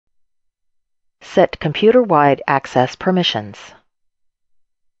Set computer-wide access permissions.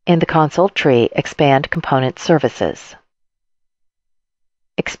 In the console tree, expand Component Services.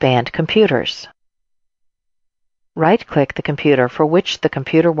 Expand Computers. Right-click the computer for which the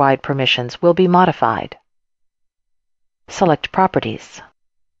computer-wide permissions will be modified. Select Properties.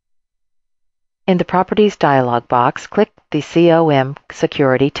 In the Properties dialog box, click the COM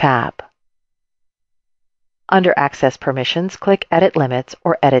Security tab. Under Access Permissions, click Edit Limits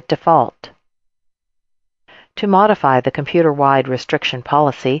or Edit Default. To modify the computer-wide restriction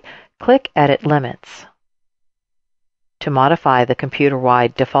policy, click Edit Limits. To modify the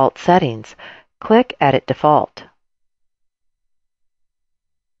computer-wide default settings, click Edit Default.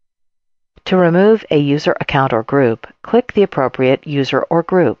 To remove a user account or group, click the appropriate user or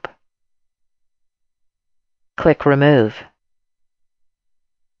group. Click Remove.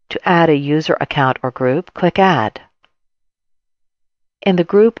 To add a user account or group, click Add. In the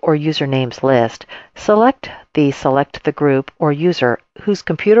Group or Usernames list, select the group or user whose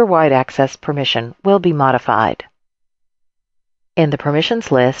computer-wide access permission will be modified. In the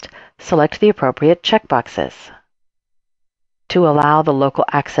Permissions list, select the appropriate checkboxes. To allow the local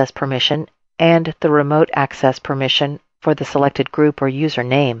access permission and the remote access permission for the selected group or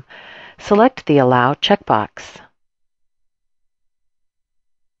username, select the Allow checkbox.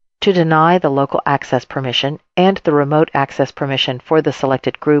 To deny the local access permission and the remote access permission for the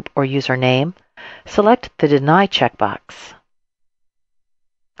selected group or username, select the Deny checkbox.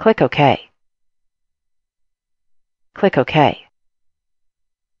 Click OK. Click OK.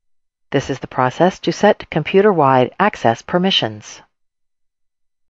 This is the process to set computer-wide access permissions.